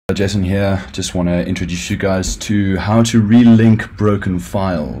Jason here. Just want to introduce you guys to how to relink broken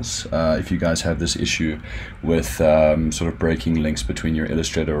files. If you guys have this issue with sort of breaking links between your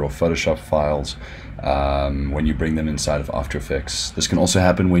Illustrator or Photoshop files when you bring them inside of After Effects. This can also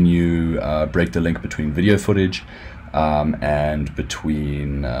happen when you break the link between video footage and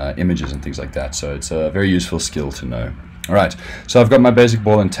between images and things like that. So it's a very useful skill to know. Alright, so I've got my basic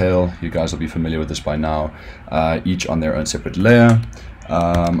ball and tail. You guys will be familiar with this by now, each on their own separate layer.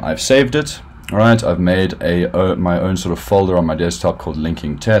 I've saved it. Alright, I've made my own sort of folder on my desktop called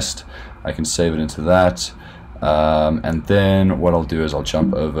linking test. I can save it into that. And then what I'll do is I'll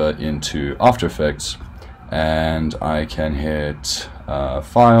jump over into After Effects and I can hit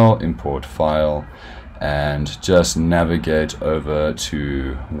File, Import File, and just navigate over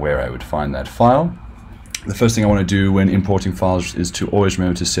to where I would find that file. The first thing I want to do when importing files is to always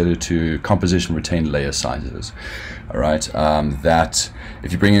remember to set it to composition retain layer sizes. Alright, that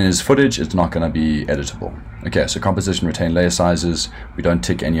if you bring in as footage, it's not going to be editable. Okay, so composition retain layer sizes, we don't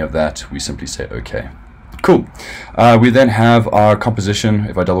tick any of that, we simply say OK. Cool. We then have our composition.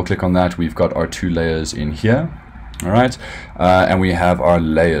 If I double click on that, we've got our two layers in here. Alright, and we have our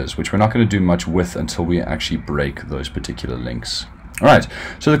layers, which we're not going to do much with until we actually break those particular links. Alright,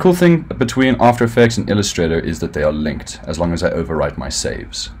 so the cool thing between After Effects and Illustrator is that they are linked, as long as I overwrite my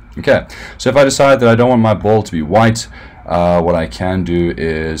saves. Okay, so if I decide that I don't want my ball to be white, what I can do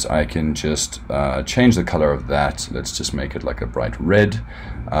is I can just change the color of that. Let's just make it like a bright red.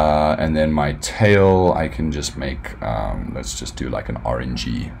 And then my tail, I can just make, let's just do like an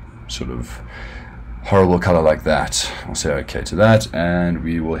orangey sort of horrible color like that. I'll say OK to that, and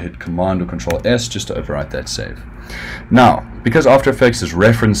we will hit Command or Control S just to overwrite that save. Now, because After Effects is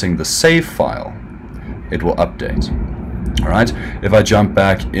referencing the save file, it will update. Alright, if I jump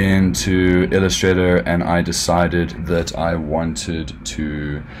back into Illustrator and I decided that I wanted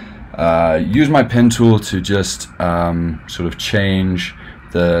to use my pen tool to just sort of change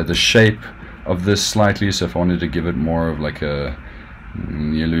the shape of this slightly, so if I wanted to give it more of like the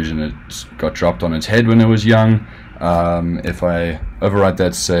illusion it got dropped on its head when it was young, if I overwrite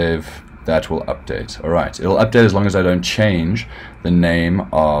that save, that will update. Alright, it'll update as long as I don't change the name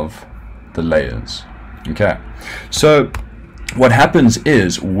of the layers. Okay, so what happens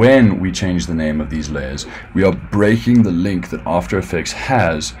is when we change the name of these layers, we are breaking the link that After Effects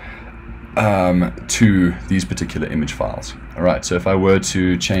has to these particular image files. Alright, so if I were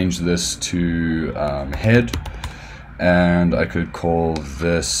to change this to head, and I could call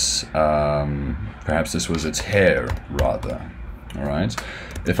this, perhaps this was its hair rather. Alright,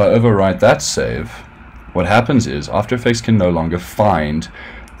 if I overwrite that save, what happens is After Effects can no longer find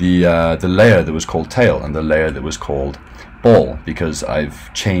the layer that was called tail and the layer that was called ball, because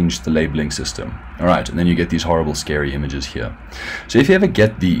I've changed the labeling system. Alright, and then you get these horrible scary images here. So if you ever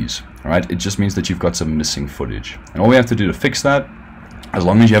get these, alright, it just means that you've got some missing footage. And all we have to do to fix that, as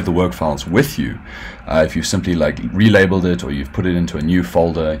long as you have the work files with you, if you've simply like relabeled it or you've put it into a new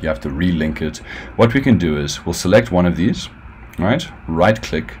folder, you have to relink it. What we can do is we'll select one of these, right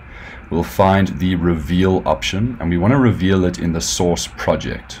click, we'll find the reveal option, and we want to reveal it in the source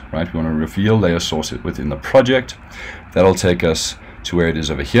project, right? We want to reveal layer source it within the project. That'll take us to where it is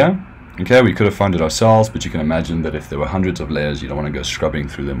over here. Okay, we could have found it ourselves, but you can imagine that if there were hundreds of layers, you don't want to go scrubbing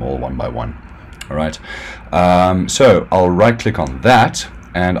through them all one by one. Alright, so I'll right click on that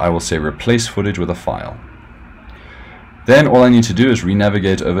and I will say replace footage with a file. Then all I need to do is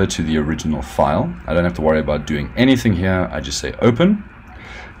re-navigate over to the original file. I don't have to worry about doing anything here. I just say open.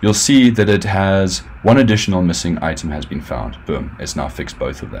 You'll see that it has one additional missing item has been found. Boom, it's now fixed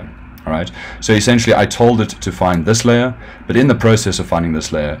both of them. Alright, so essentially I told it to find this layer, but in the process of finding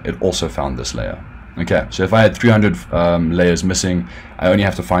this layer, it also found this layer. Okay, so if I had 300 layers missing, I only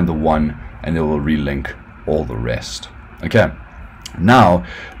have to find the one, and it will relink all the rest. Okay, now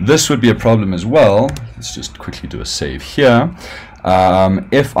this would be a problem as well. Let's just quickly do a save here.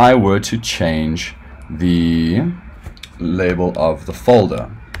 If I were to change the label of the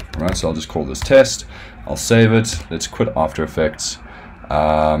folder, right? So I'll just call this test. I'll save it. Let's quit After Effects,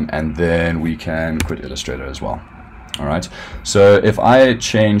 and then we can quit Illustrator as well. All right. So if I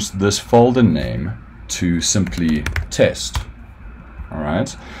change this folder name to simply test.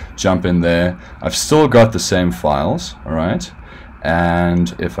 Alright, jump in there. I've still got the same files, alright,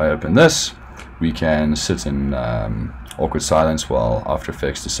 and if I open this, we can sit in awkward silence while After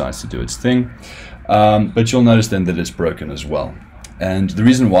Effects decides to do its thing, but you'll notice then that it's broken as well. And the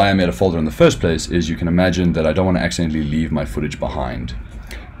reason why I made a folder in the first place is you can imagine that I don't want to accidentally leave my footage behind.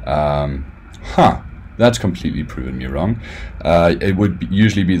 That's completely proven me wrong. It would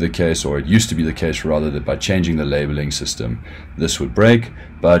usually be the case, or it used to be the case rather, that by changing the labeling system this would break,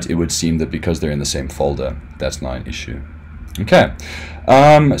 but it would seem that because they're in the same folder, that's not an issue. Okay,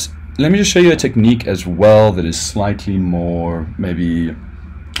 let me just show you a technique as well that is slightly more maybe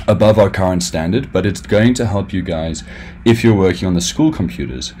above our current standard, but it's going to help you guys if you're working on the school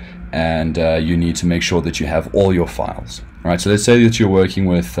computers and you need to make sure that you have all your files. All right, so let's say that you're working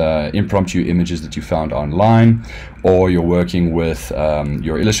with impromptu images that you found online, or you're working with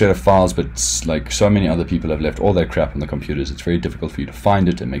your Illustrator files, but like so many other people have left all their crap on the computers, it's very difficult for you to find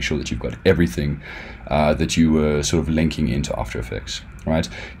it and make sure that you've got everything that you were sort of linking into After Effects. Right?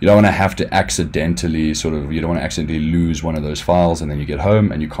 You don't want to have to accidentally you don't want to accidentally lose one of those files and then you get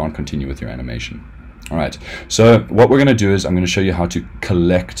home and you can't continue with your animation. Alright, so what we're going to do is I'm going to show you how to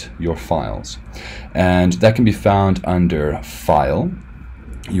collect your files, and that can be found under File.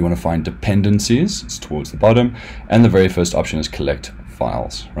 You want to find Dependencies, it's towards the bottom, and the very first option is Collect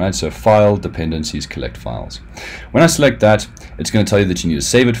Files. Right, so File, Dependencies, Collect Files. When I select that, it's going to tell you that you need to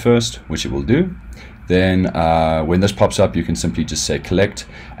save it first, which it will do. Then when this pops up, you can simply just say collect,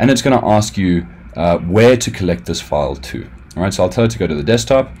 and it's going to ask you where to collect this file to. Alright, so I'll tell it to go to the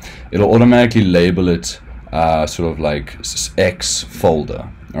desktop. It'll automatically label it sort of like X folder.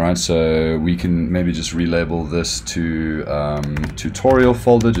 Alright, so we can maybe just relabel this to tutorial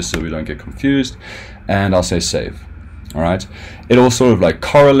folder just so we don't get confused, and I'll say save. Alright, it'll sort of like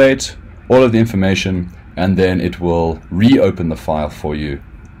correlate all of the information, and then it will reopen the file for you,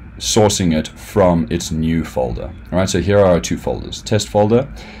 sourcing it from its new folder. Alright, so here are our two folders, test folder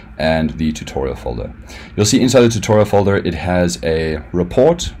and the tutorial folder. You'll see inside the tutorial folder it has a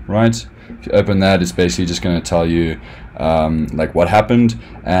report, right? If you open that, it's basically just going to tell you like what happened,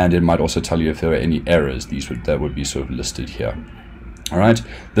 and it might also tell you if there are any errors. That would be sort of listed here. Alright,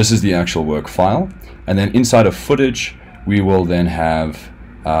 this is the actual work file, and then inside of footage we will then have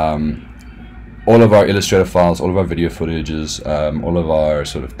all of our Illustrator files, all of our video footages, all of our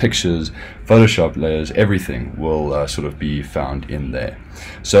sort of pictures, Photoshop layers, everything will sort of be found in there.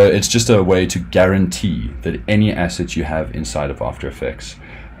 So it's just a way to guarantee that any assets you have inside of After Effects,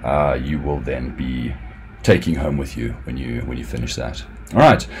 you will then be taking home with you when you finish that. All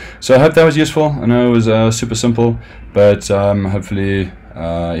right, so I hope that was useful. I know it was super simple, but hopefully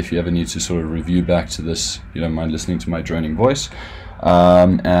if you ever need to sort of review back to this, you don't mind listening to my droning voice.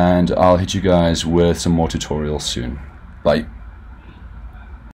 And I'll hit you guys with some more tutorials soon. Bye.